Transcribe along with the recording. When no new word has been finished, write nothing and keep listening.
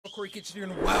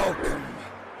CoryxKenshin, welcome.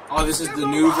 Oh, this is the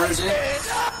new version?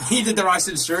 He did the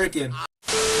Remastered Shuriken.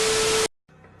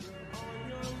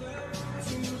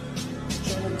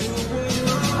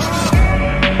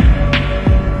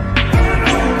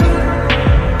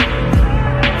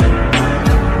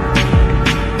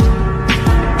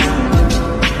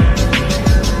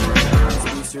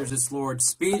 It's Lord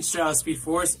Speed, shout out Speed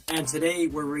Force, and today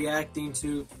we're reacting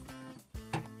to...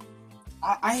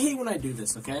 I hate when I do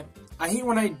this, okay? I hate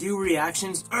when I do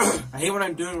reactions. I hate when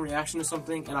I'm doing a reaction to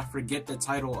something and I forget the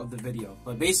title of the video.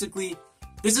 But basically,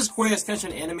 this is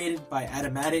CoryxKenshin animated by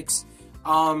Adamatix.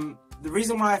 The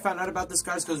reason why I found out about this,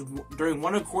 guys, because during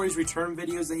one of Corey's return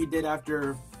videos that he did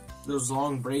after those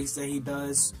long breaks that he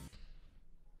does,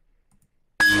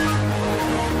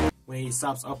 when he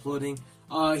stops uploading,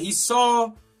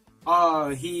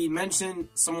 he mentioned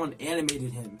someone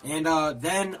animated him, and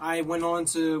then I went on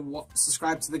to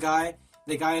subscribe to the guy.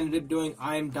 The guy ended up doing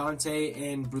I Am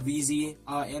Dante and Brulisi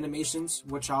animations,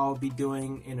 which I'll be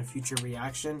doing in a future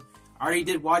reaction. I already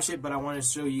did watch it, but I want to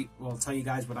show you, well, tell you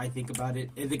guys what I think about it.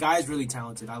 The guy is really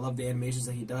talented. I love the animations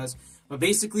that he does. But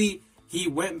basically, he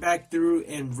went back through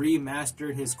and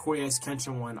remastered his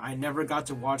CoryxKenshin one. I never got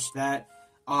to watch that.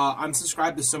 I'm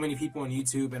subscribed to so many people on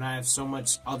YouTube, and I have so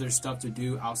much other stuff to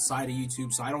do outside of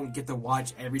YouTube, so I don't get to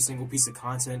watch every single piece of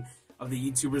content of the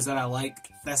YouTubers that I like.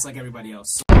 That's like everybody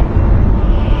else.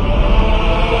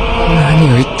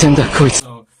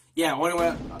 So, yeah, on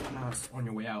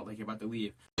your way out, like you're about to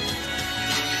leave.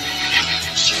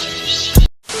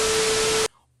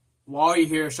 While you're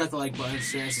here, shut the like button,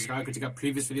 share, and subscribe. Go check out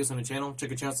previous videos on the channel.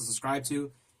 Check out channels to subscribe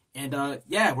to. And,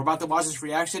 yeah, we're about to watch this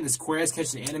reaction. It's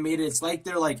CoryxKenshin animated. It's like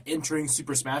they're, like, entering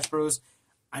Super Smash Bros.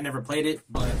 I never played it,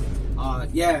 but,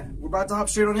 yeah, we're about to hop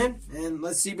straight on in, and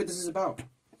let's see what this is about.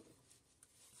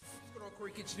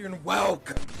 CoryxKenshin,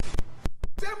 welcome.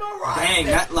 Dang,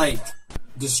 that, like,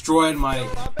 destroyed my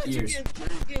ears.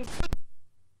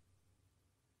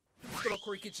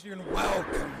 CoryxKenshin,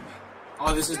 welcome.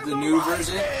 Oh, this is the new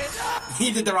version?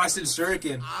 He did the Remastered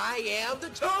Shuriken. I am the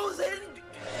chosen.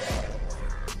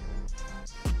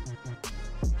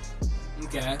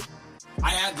 Okay.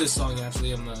 I add this song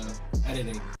actually in the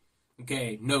editing.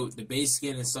 Okay, note, the base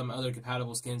skin and some other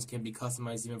compatible skins can be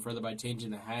customized even further by changing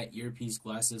the hat, earpiece,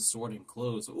 glasses, sword, and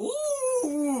clothes.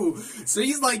 Ooh! So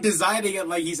he's like designing it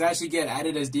like he's actually getting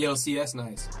added as DLC. That's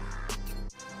nice.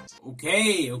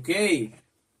 Okay, okay.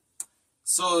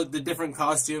 So the different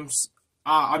costumes.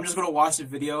 I'm just gonna watch the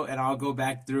video and I'll go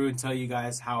back through and tell you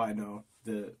guys how I know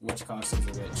which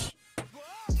costumes are which.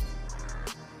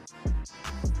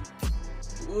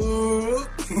 Ooh.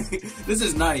 This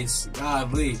is nice.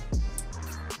 Godly.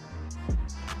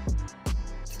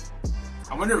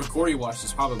 I wonder if Corey watched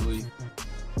this, probably.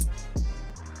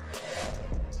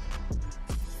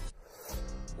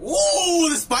 Ooh,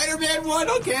 the Spider-Man one,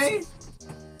 okay.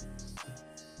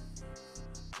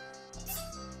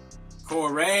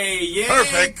 Corey, yeah,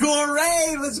 perfect.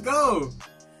 Corey, let's go.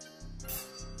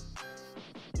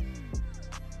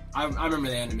 I remember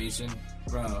the animation,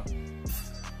 bro.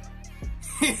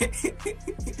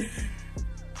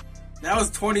 That was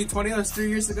 2020, that was 3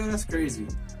 years ago, that's crazy.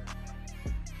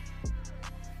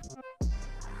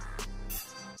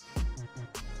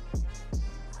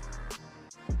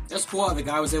 That's cool how the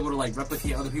guy was able to like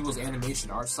replicate other people's animation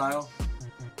art style.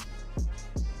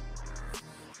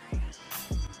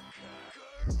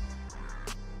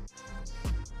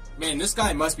 Man, this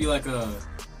guy must be like a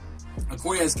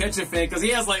CoryxKenshin fan, because he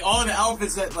has like all the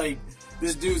outfits that like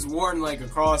this dude's worn like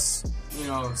across, you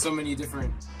know, so many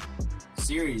different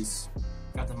series.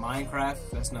 Got the Minecraft,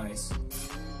 that's nice.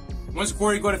 When's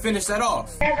Corey going to finish that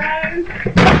off? The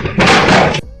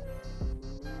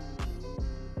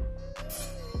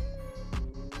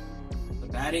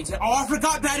Baddington. Oh, I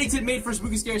forgot Baddington made for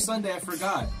Spooky Scary Sunday. I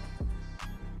forgot.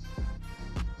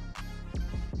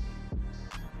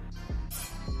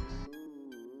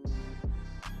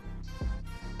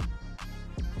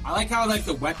 I like how like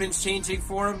the weapons changing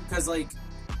for him, because like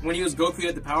when he was Goku he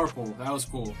had the power pole. That was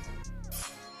cool.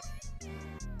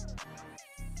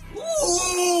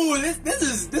 Ooh,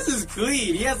 this is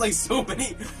clean. He has like so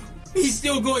many. He's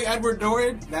still going Edward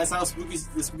Norton. That's how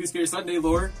the Spooky Scary Sunday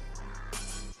lore.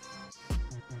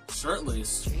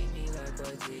 Shirtless.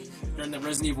 During the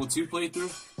Resident Evil 2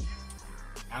 playthrough.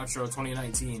 Outro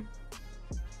 2019.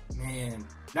 Man,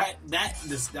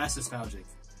 that's nostalgic.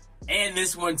 And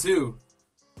this one too.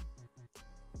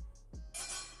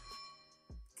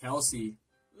 Kelsey.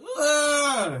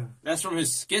 That's from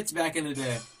his skits back in the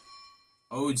day.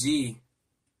 OG.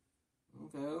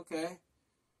 Okay.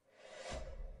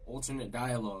 Alternate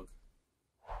dialogue.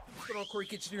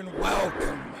 CoryxKenshin,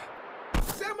 welcome.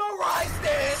 Samurai! Alright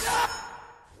then!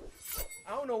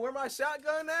 I don't know where my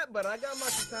shotgun at, but I got my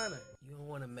katana. You don't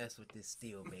want to mess with this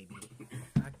steel, baby.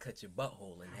 I cut your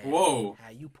butthole in half. Whoa.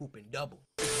 How you pooping double.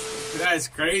 That's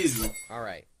crazy.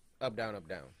 Alright. Up, down, up,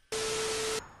 down.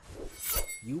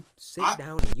 You sit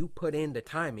down and you put in the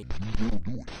timing.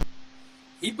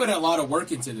 He put a lot of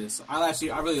work into this. I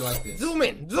really like this. Zoom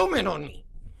in on me.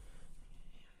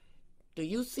 Do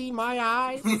you see my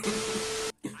eyes? Man,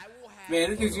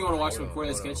 this makes me want to watch some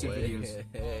CoryxKenshin videos.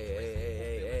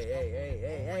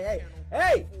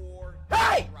 Hey!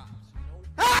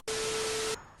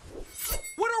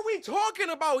 What are we talking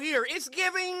about here? It's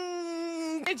giving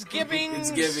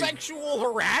sexual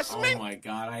harassment. Oh my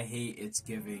god, I hate It's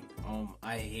Giving.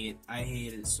 I hate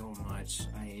it so much.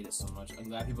 I hate it so much. I'm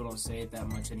glad people don't say it that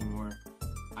much anymore.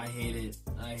 I hate it.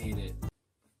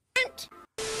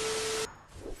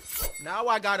 Now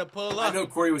I gotta pull up. I know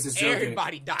Cory was just joking.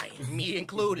 Everybody dying, me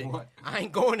included. What? I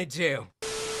ain't going to jail.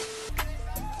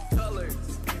 Colors.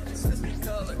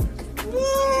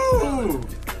 Woo!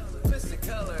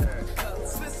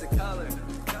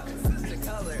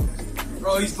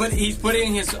 Bro, he's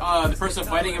putting his the person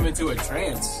fighting him into a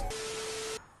trance.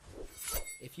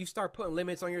 If you start putting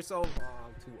limits on yourself,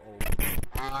 I'm too old.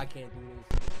 I can't do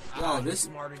this. Yo, this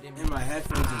smarter than me. in my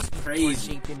headphones is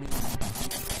crazy.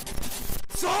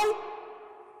 So?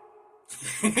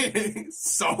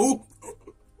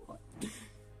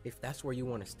 If that's where you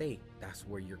want to stay, that's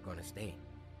where you're gonna stay.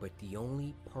 But the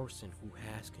only person who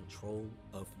has control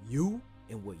of you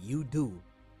and what you do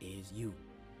is you.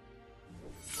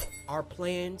 Our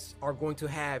plans are going to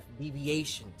have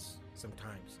deviations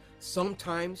sometimes.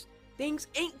 Sometimes things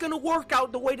ain't gonna work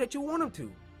out the way that you want them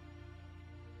to.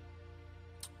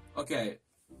 Okay,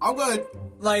 I'm gonna,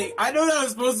 like, I know that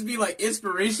was supposed to be, like,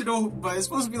 inspirational, but it's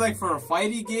supposed to be, like, for a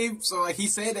fighting game, so, like, he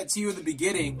said that to you in the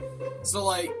beginning, so,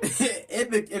 like,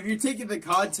 if you're taking the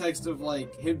context of,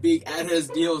 like, him being at his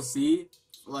DLC,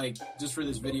 like, just for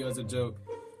this video as a joke,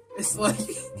 it's like,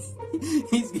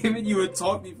 he's giving you a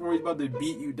talk before he's about to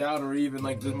beat you down, or even,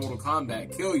 like, just Mortal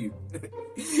Kombat, kill you.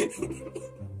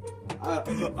 I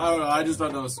don't know, I just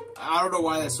thought that was, I don't know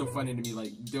why that's so funny to me,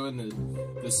 like, doing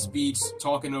the speech,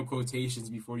 talking no quotations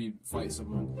before you fight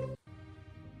someone.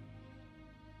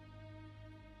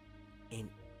 And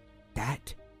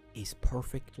that is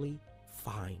perfectly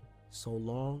fine, so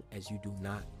long as you do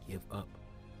not give up.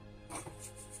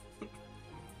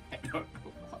 I don't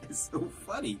know why it's so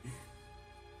funny.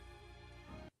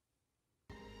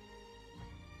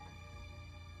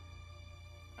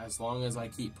 As long as I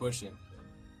keep pushing.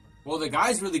 Well, the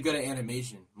guy's really good at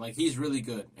animation. Like, he's really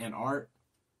good. And art.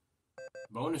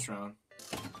 Bonus round.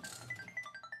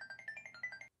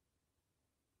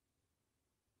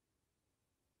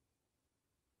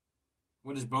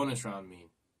 What does bonus round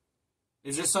mean?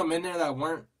 Is there some in there that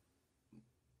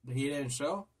he didn't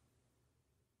show?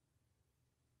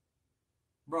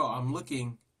 Bro, I'm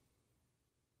looking.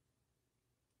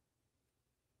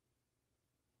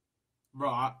 Bro,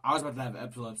 I was about to have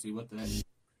epilepsy. What the heck?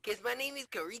 Cause my name is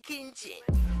CoryxKenshin.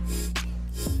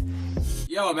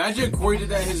 Yo, imagine if Cory did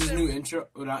that as his new intro.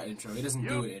 Well, not intro. He doesn't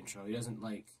do an intro. He doesn't,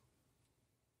 like...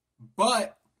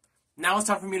 But, now it's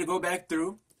time for me to go back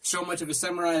through, show much of a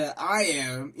samurai that I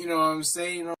am. You know what I'm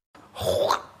saying? You know?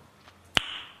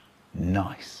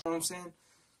 Nice. You know what I'm saying?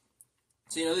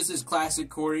 So, you know, this is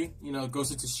classic Cory. You know,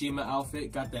 Ghost of Tsushima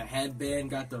outfit. Got the headband,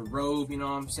 got the robe, you know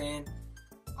what I'm saying?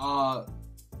 And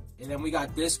then we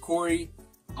got this Cory.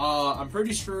 I'm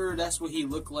pretty sure that's what he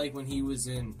looked like when he was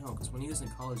in... No, because when he was in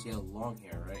college, he had long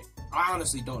hair, right? I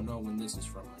honestly don't know when this is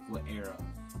from, like, what era.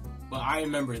 But I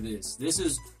remember this. This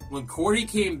is when Cory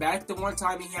came back the one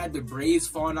time he had the braids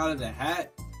falling out of the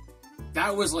hat.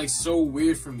 That was, like, so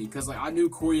weird for me. Because, like, I knew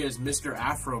Cory as Mr.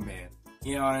 Afro Man.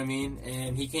 You know what I mean?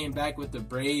 And he came back with the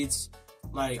braids.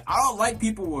 Like, I don't like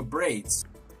people with braids.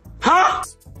 Huh?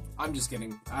 I'm just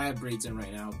kidding. I have braids in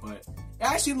right now, but it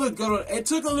actually looked good. It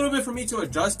took a little bit for me to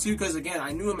adjust to, because again,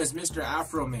 I knew him as Mr.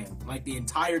 Afro Man, like the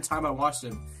entire time I watched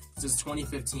him since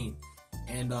 2015.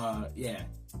 And yeah.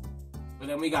 But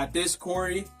then we got this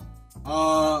Cory.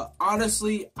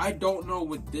 Honestly, I don't know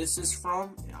what this is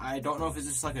from. I don't know if it's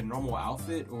just like a normal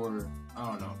outfit or I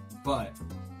don't know. But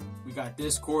we got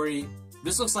this Cory.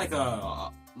 This looks like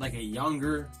a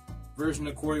younger version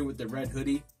of Cory with the red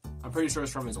hoodie. I'm pretty sure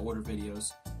it's from his older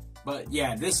videos. But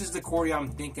yeah, this is the Cory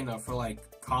I'm thinking of for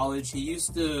like college. He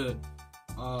used to,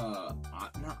 I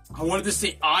wanted to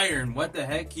say iron. What the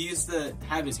heck? He used to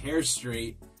have his hair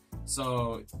straight.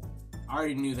 So I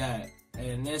already knew that.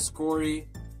 And this Cory,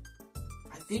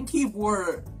 I think he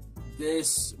wore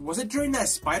this. Was it during that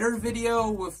spider video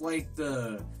with like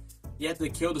you had to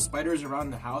kill the spiders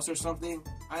around the house or something?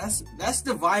 That's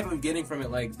the vibe I'm getting from it.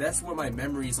 Like, that's what my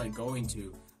memory is like going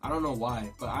to. I don't know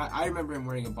why, but I remember him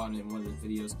wearing a bonnet in one of the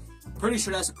videos. Pretty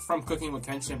sure that's from Cooking with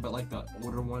Kenshin, but like the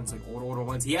older ones, like older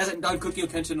ones. He hasn't done Cooking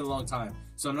with Kenshin in a long time,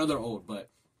 so another old. But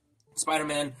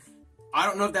Spider-Man, I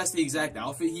don't know if that's the exact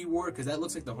outfit he wore, because that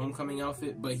looks like the Homecoming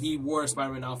outfit, but he wore a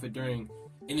Spider-Man outfit in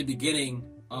the beginning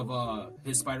of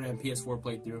his Spider-Man PS4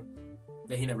 playthrough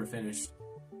that he never finished.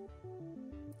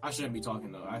 I shouldn't be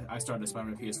talking though. I started a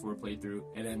Spider-Man PS4 playthrough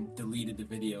and then deleted the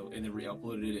video and then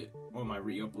re-uploaded it on my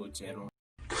re-upload channel.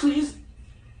 Please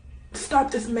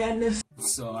stop this madness.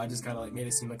 So I just kind of like made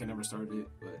it seem like I never started it,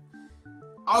 but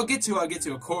I'll get to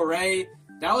it. Corey,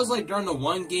 that was like during the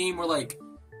one game where like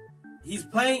he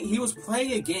was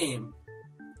playing a game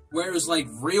where it was like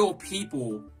real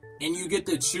people and you get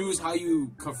to choose how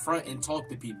you confront and talk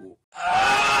to people.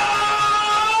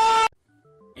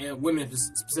 And women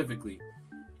specifically.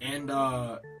 And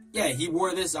yeah, he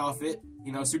wore this outfit,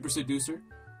 you know, Super Seducer.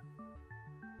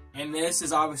 And this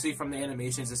is obviously from the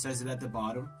animations. It says it at the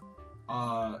bottom.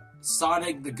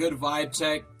 Sonic, the good vibe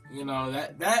check. You know,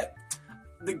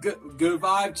 the good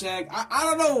vibe check. I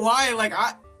don't know why. Like,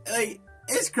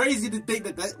 it's crazy to think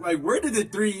that like, where did the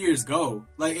 3 years go?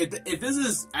 Like, if this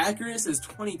is accurate since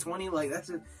 2020, like,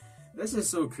 that's just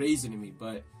so crazy to me.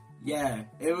 But yeah,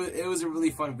 it was a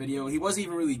really fun video. He wasn't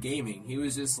even really gaming. He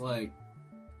was just like,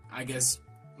 I guess,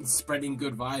 spreading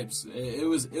good vibes. It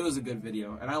was a good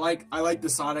video, and I like the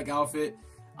Sonic outfit.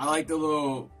 I like the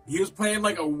little. He was playing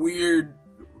like a weird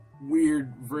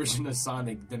version of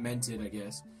Sonic, Demented, I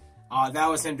guess. That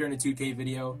was him during the 2K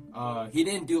video. He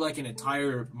didn't do like an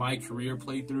entire My Career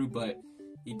playthrough, but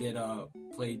he did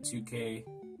play 2K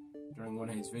during one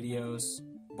of his videos.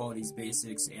 Baldi's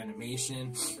Basics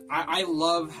animation. I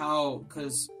love how,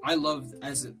 cause I loved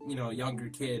as a younger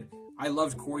kid. I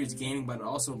loved Corey's gaming, but I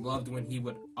also loved when he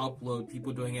would upload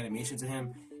people doing animation to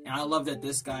him. And I love that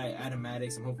this guy,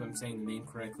 Adamatix, I hope I'm saying the name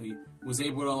correctly, was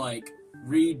able to like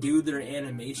redo their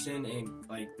animation and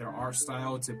like their art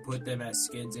style to put them as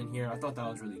skins in here. I thought that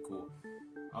was really cool.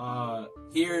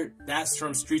 Here, that's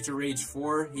from Streets of Rage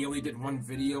 4. He only did one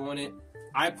video on it.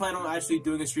 I plan on actually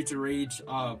doing a Streets of Rage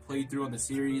playthrough on the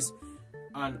series.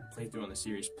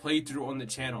 Playthrough on the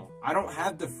channel. I don't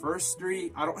have the first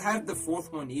three. I don't have the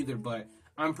fourth one either, but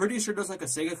I'm pretty sure there's like a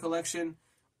Sega collection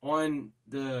on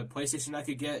the PlayStation I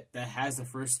could get that has the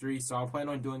first three. So I plan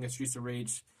on doing a Streets of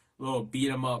Rage little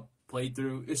beat 'em up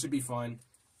playthrough. It should be fun.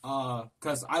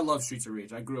 Cause I love Streets of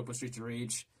Rage. I grew up with Streets of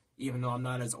Rage, even though I'm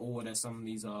not as old as some of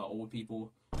these old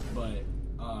people. But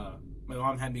my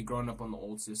mom had me growing up on the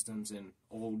old systems and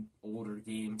older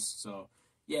games, so.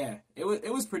 Yeah, it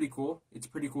was pretty cool. It's a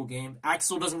pretty cool game.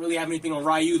 Axel doesn't really have anything on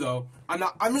Ryu though.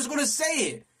 I'm just gonna say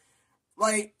it.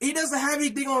 Like, he doesn't have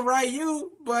anything on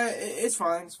Ryu, but it's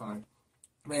fine. It's fine.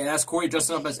 Man, that's Corey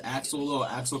dressing up as Axel, a little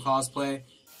Axel cosplay.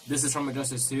 This is from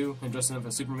Injustice 2, him dressing up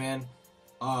as Superman,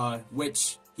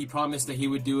 which he promised that he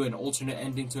would do an alternate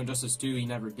ending to Injustice 2. He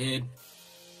never did.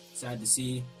 Sad to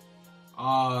see.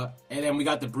 And then we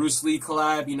got the Bruce Lee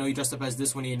collab. You know, he dressed up as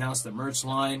this when he announced the merch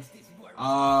line.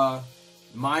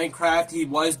 Minecraft, he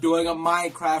was doing a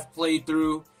Minecraft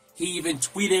playthrough. He even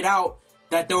tweeted out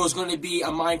that there was going to be a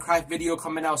Minecraft video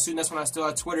coming out soon. That's when I still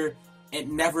had Twitter. It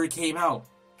never came out.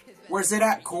 Where's it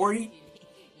at, Corey?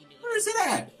 Where's it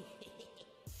at?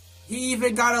 He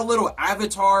even got a little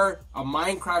avatar, a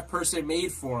Minecraft person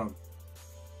made for him.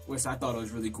 Which I thought it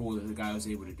was really cool that the guy was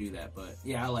able to do that. But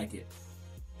yeah, I like it.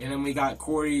 And then we got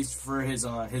Corey's for his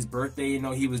birthday. You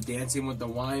know, he was dancing with the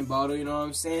wine bottle. You know what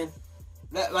I'm saying?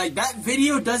 That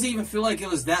video doesn't even feel like it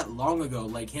was that long ago.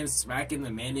 Like him smacking the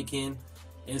mannequin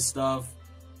and stuff,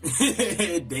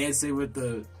 dancing with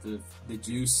the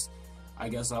juice. I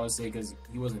guess I would say because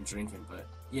he wasn't drinking, but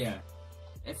yeah,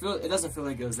 it doesn't feel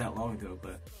like it was that long ago.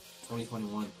 But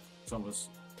 2021,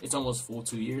 it's almost full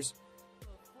 2 years.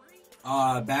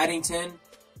 Baddington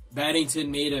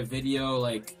made a video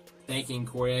like thanking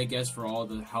Corey, I guess, for all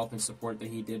the help and support that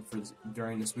he did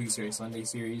during the Spooky Scary Sunday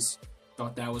series.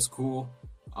 Thought that was cool.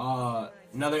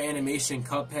 Another animation,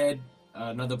 Cuphead,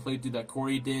 another playthrough that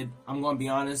Corey did. I'm gonna be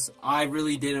honest, I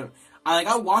really didn't.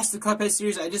 I watched the Cuphead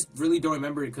series. I just really don't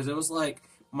remember it because it was like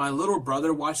my little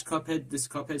brother watched this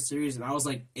Cuphead series, and I was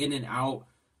like in and out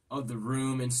of the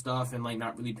room and stuff, and like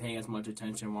not really paying as much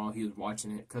attention while he was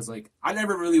watching it because like I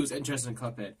never really was interested in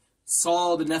Cuphead.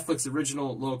 Saw the Netflix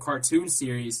original little cartoon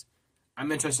series.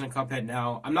 I'm interested in Cuphead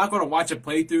now. I'm not going to watch a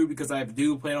playthrough because I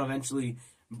do plan on eventually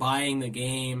buying the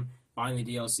game, buying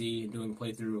the DLC, and doing a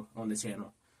playthrough on the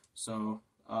channel. So,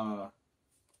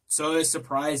 so it's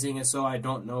surprising, and so I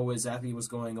don't know exactly what's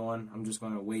going on. I'm just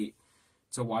going to wait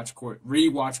to rewatch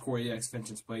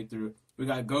CoryxKenshin's playthrough. We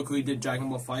got Goku, he did Dragon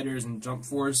Ball FighterZ and Jump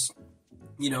Force.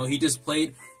 You know, he just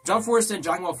played Jump Force and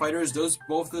Dragon Ball FighterZ.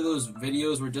 Both of those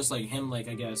videos were just like him, like,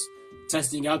 I guess,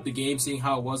 testing out the game, seeing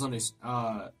how it was on his,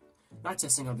 not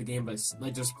testing out the game, but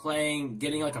like just playing,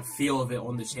 getting like a feel of it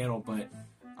on the channel. But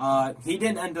he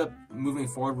didn't end up moving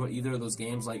forward with either of those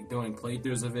games, like doing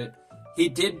playthroughs of it.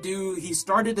 He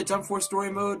started the Jump Force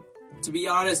story mode. To be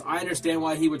honest, I understand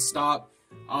why he would stop.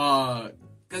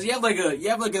 Because you have like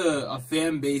a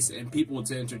fan base and people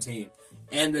to entertain.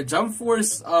 And the Jump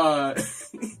Force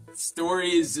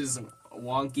story is just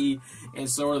wonky, and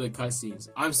so are the cutscenes.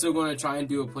 I'm still going to try and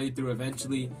do a playthrough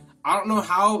eventually. I don't know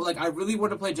how, like, I really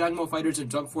want to play Dragon Ball FighterZ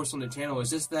and Jump Force on the channel.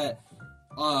 It's just that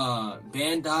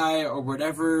Bandai or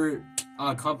whatever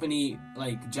company,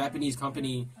 like Japanese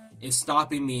company, is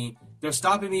stopping me. They're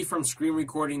stopping me from screen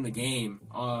recording the game,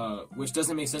 which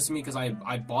doesn't make sense to me because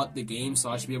I bought the game, so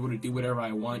I should be able to do whatever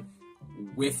I want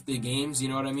with the games, you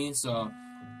know what I mean? So,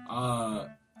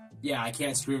 yeah, I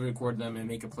can't screen record them and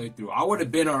make a playthrough. I would have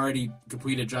been already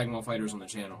completed Dragon Ball FighterZ on the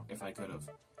channel if I could have.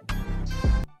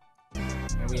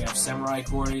 And we have Samurai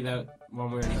Cory, that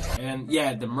one we already... And,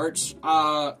 yeah, the merch,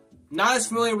 not as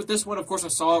familiar with this one. Of course, I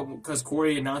saw it because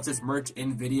Cory announces merch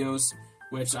in videos,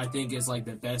 which I think is, like,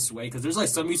 the best way. Because there's, like,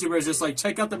 some YouTubers just, like,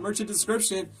 check out the merch in the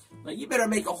description. Like, you better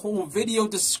make a whole video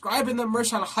describing the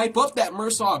merch, trying to hype up that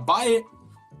merch so I buy it.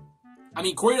 I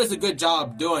mean, Cory does a good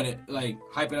job doing it, like,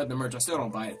 hyping up the merch. I still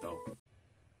don't buy it, though.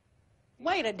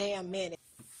 Wait a damn minute.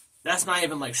 That's not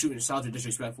even, like, shooting shots or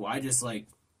disrespectful. I just, like,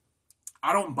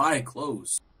 I don't buy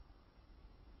clothes.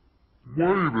 Wait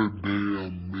a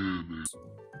damn minute.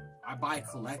 I buy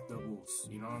collectibles,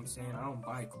 you know what I'm saying? I don't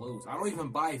buy clothes. I don't even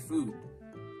buy food.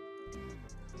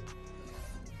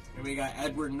 And we got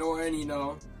Edward Norton, you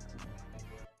know.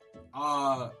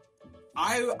 I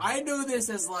know this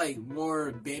as, like,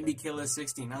 more Bambi Killer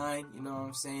 69, you know what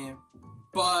I'm saying?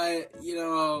 But, you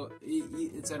know,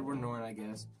 it's Edward Norton, I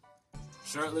guess.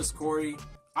 Shirtless Cory.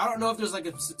 I don't know if there's, like,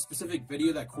 a specific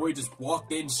video that Cory just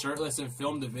walked in shirtless and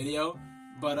filmed the video.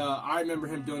 But, I remember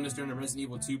him doing this during the Resident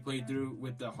Evil 2 playthrough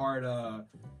with the hard,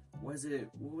 what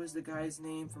was the guy's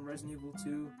name from Resident Evil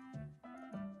 2?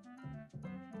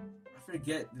 I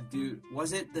forget the dude.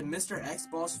 Was it the Mr. X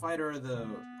boss fight or the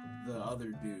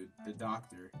other dude, the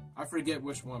doctor? I forget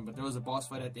which one, but there was a boss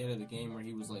fight at the end of the game where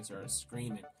he was, like, sort of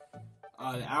screaming.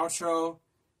 The outro,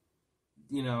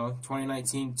 you know,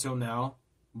 2019 till now.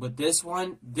 But this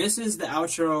one, this is the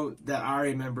outro that I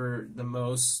remember the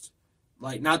most.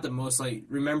 Like, not the most, like,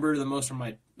 remember the most from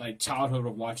my, like, childhood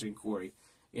of watching Cory.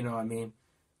 You know what I mean?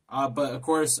 But, of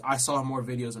course, I saw more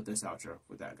videos of this outro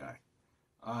with that guy.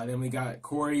 Then we got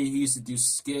Cory. He used to do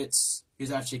skits.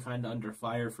 He's actually kind of under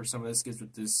fire for some of the skits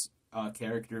with this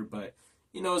character. But,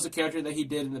 you know, it was a character that he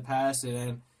did in the past.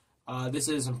 And then this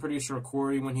is, I'm pretty sure,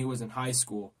 Cory when he was in high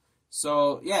school.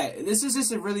 So, yeah, this is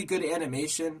just a really good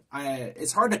animation.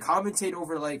 It's hard to commentate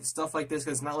over, like, stuff like this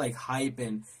because it's not, like, hype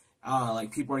and...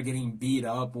 like people are getting beat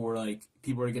up or like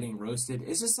people are getting roasted.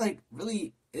 It's just like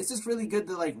really, it's just really good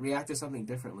to like react to something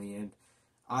differently. And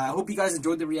I hope you guys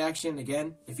enjoyed the reaction.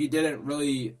 Again, if you didn't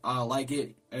really like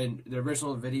it, and the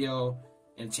original video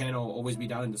and channel will always be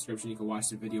down in the description. You can watch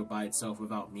the video by itself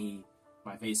without me,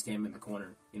 my face cam in the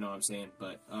corner. You know what I'm saying?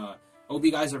 But hope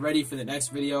you guys are ready for the next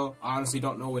video. I honestly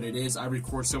don't know what it is. I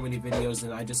record so many videos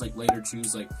and I just like later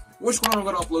choose like which one I'm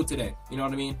gonna upload today. You know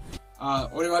what I mean?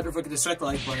 Don't forget to strike the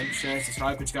like button, share, and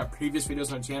subscribe, because you got previous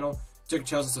videos on the channel. Check the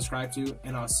channels to subscribe to,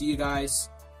 and I'll see you guys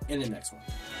in the next one.